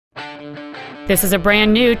This is a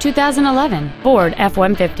brand new 2011 Ford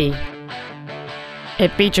F-150. It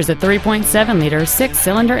features a 3.7-liter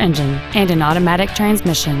six-cylinder engine and an automatic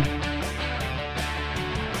transmission.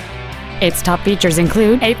 Its top features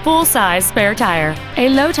include a full-size spare tire, a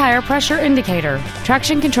low tire pressure indicator,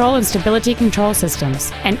 traction control and stability control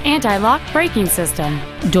systems, an anti-lock braking system,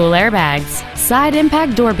 dual airbags, side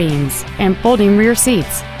impact door beams, and folding rear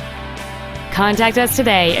seats. Contact us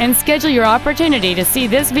today and schedule your opportunity to see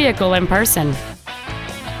this vehicle in person.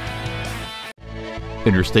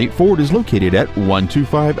 Interstate Ford is located at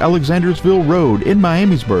 125 Alexandersville Road in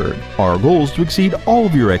Miamisburg. Our goal is to exceed all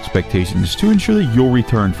of your expectations to ensure that you'll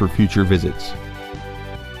return for future visits.